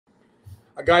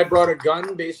A guy brought a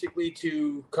gun basically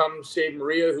to come save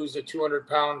Maria, who's a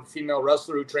 200-pound female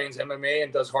wrestler who trains MMA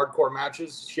and does hardcore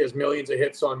matches. She has millions of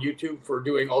hits on YouTube for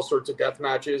doing all sorts of death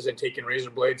matches and taking razor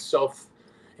blades,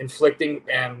 self-inflicting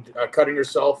and cutting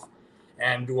herself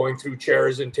and going through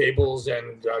chairs and tables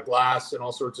and glass and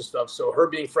all sorts of stuff. So her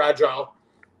being fragile,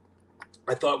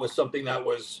 I thought was something that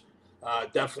was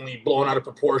definitely blown out of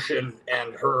proportion,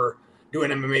 and her doing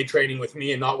MMA training with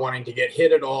me and not wanting to get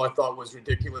hit at all, I thought was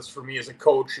ridiculous for me as a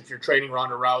coach. If you're training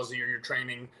Ronda Rousey or you're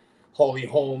training Holly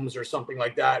Holmes or something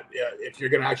like that, if you're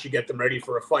going to actually get them ready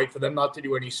for a fight, for them not to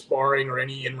do any sparring or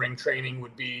any in-ring training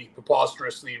would be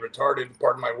preposterously retarded.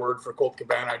 Pardon my word for Colt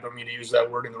Cabana. I don't mean to use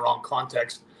that word in the wrong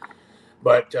context.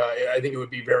 But I think it would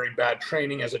be very bad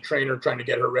training as a trainer trying to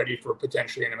get her ready for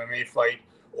potentially an MMA fight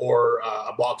or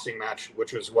a boxing match,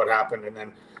 which was what happened. And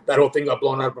then that whole thing got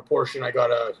blown out of proportion. I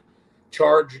got a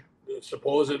charge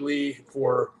supposedly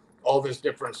for all this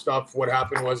different stuff. What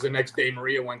happened was the next day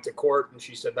Maria went to court and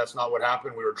she said that's not what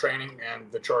happened. We were training, and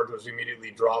the charge was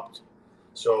immediately dropped.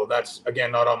 So that's,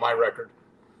 again, not on my record.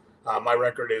 My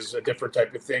record is a different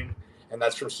type of thing, and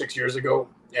that's from 6 years ago.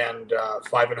 And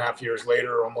 5.5 years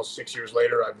later, almost 6 years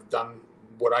later, I've done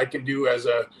what I can do as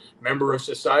a member of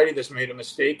society that's made a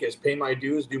mistake, is pay my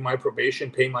dues, do my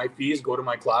probation, pay my fees, go to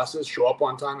my classes, show up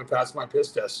on time, and pass my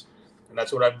piss tests. And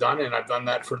that's what I've done, and I've done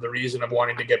that for the reason of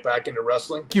wanting to get back into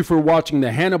wrestling. Thank you for watching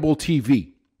the Hannibal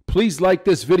TV. Please like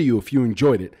this video if you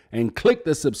enjoyed it, and click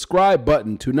the subscribe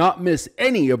button to not miss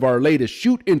any of our latest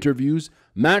shoot interviews,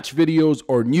 match videos,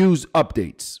 or news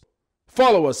updates.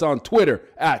 Follow us on Twitter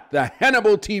at the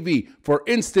Hannibal TV for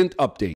instant updates.